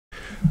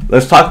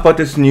Let's talk about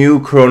this new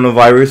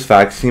coronavirus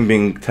vaccine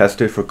being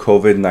tested for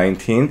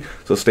COVID-19,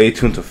 so stay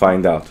tuned to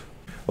find out.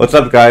 What's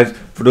up guys?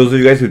 For those of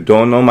you guys who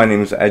don't know, my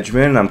name is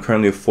Edgman and I'm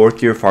currently a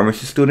 4th year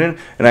pharmacy student,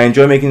 and I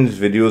enjoy making these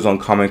videos on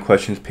common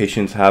questions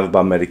patients have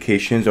about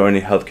medications or any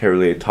healthcare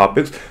related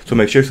topics, so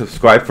make sure to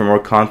subscribe for more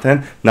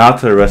content. Now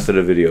to the rest of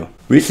the video.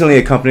 Recently,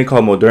 a company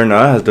called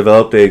Moderna has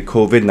developed a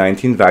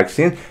COVID-19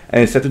 vaccine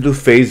and is set to do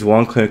phase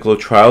 1 clinical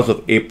trials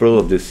of April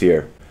of this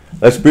year.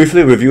 Let's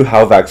briefly review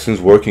how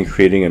vaccines work in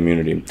creating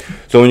immunity.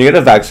 So when you get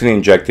a vaccine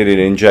injected, it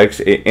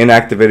injects an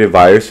inactivated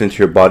virus into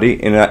your body.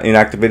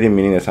 Inactivated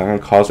meaning it's not going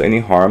to cause any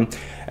harm.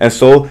 And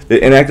so the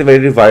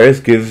inactivated virus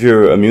gives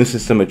your immune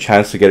system a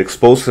chance to get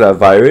exposed to that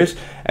virus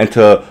and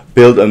to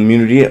build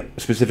immunity,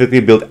 specifically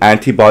build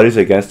antibodies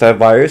against that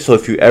virus. So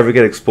if you ever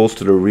get exposed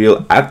to the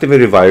real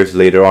activated virus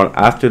later on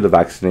after the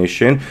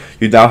vaccination,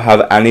 you now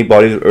have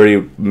antibodies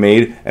already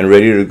made and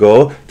ready to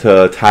go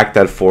to attack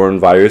that foreign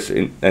virus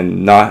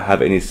and not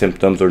have any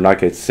symptoms or not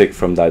get sick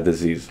from that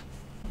disease.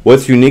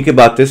 What's unique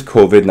about this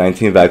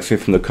COVID-19 vaccine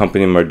from the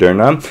company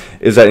Moderna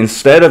is that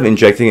instead of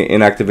injecting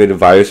an inactivated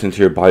virus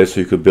into your body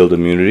so you could build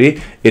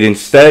immunity, it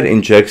instead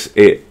injects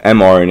a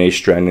mRNA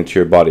strand into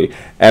your body.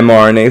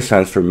 mRNA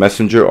stands for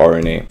messenger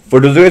RNA. For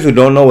those of you guys who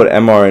don't know what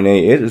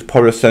mRNA is, it's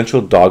part of the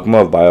central dogma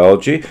of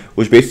biology,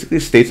 which basically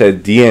states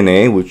that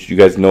DNA, which you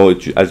guys know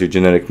as your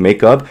genetic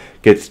makeup,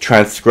 gets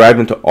transcribed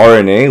into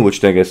RNA,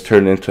 which then gets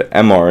turned into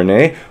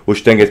mRNA,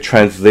 which then gets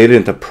translated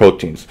into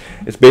proteins.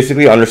 It's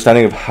basically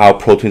understanding of how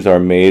proteins are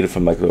made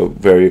from like a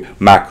very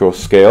macro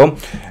scale.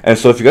 And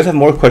so if you guys have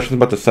more questions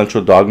about the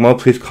central dogma,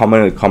 please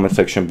comment in the comment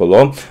section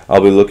below.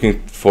 I'll be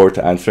looking forward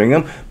to answering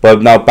them.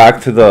 But now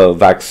back to the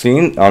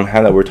vaccine on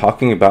hand that we're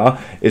talking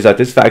about, is that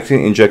this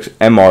vaccine injects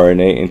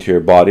mRNA into your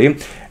body.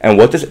 And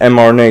what this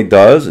mRNA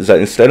does is that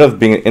instead of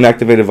being an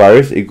inactivated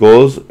virus, it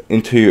goes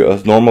into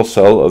a normal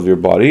cell of your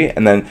body,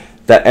 and then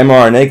that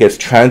mRNA gets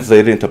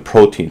translated into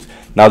proteins.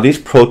 Now these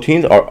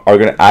proteins are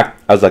going to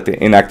act as like the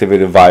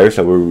inactivated virus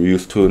that we're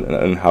used to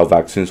and how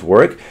vaccines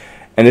work.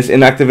 And this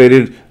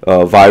inactivated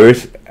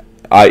virus,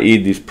 i.e.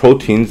 these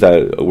proteins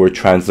that were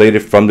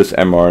translated from this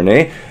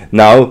mRNA,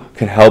 now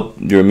can help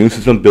your immune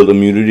system build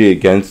immunity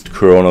against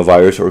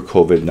coronavirus or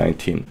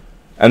COVID-19.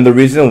 And the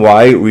reason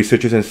why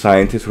researchers and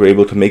scientists were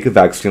able to make a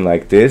vaccine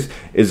like this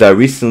is that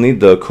recently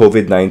the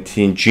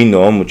COVID-19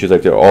 genome, which is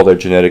like all their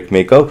genetic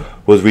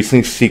makeup, was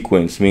recently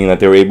sequenced, meaning that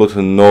they were able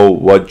to know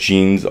what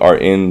genes are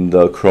in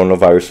the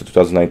coronavirus of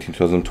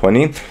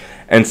 2019-2020.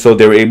 And so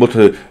they were able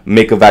to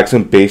make a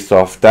vaccine based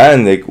off that,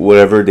 and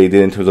whatever they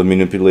did in terms of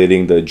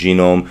manipulating the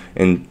genome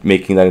and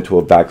making that into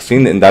a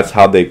vaccine. And that's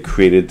how they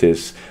created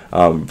this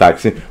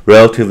vaccine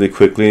relatively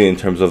quickly in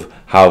terms of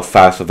how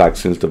fast the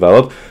vaccines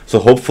develop. So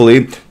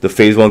hopefully the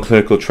phase 1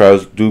 clinical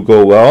trials do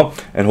go well,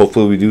 and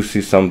hopefully we do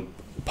see some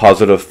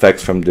positive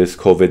effects from this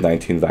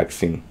COVID-19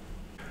 vaccine.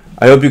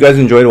 I hope you guys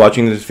enjoyed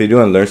watching this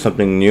video and learned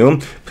something new.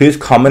 Please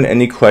comment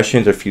any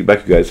questions or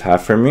feedback you guys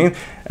have for me.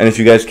 And if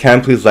you guys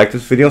can, please like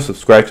this video and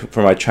subscribe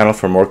for my channel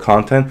for more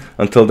content.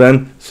 Until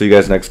then, see you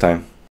guys next time.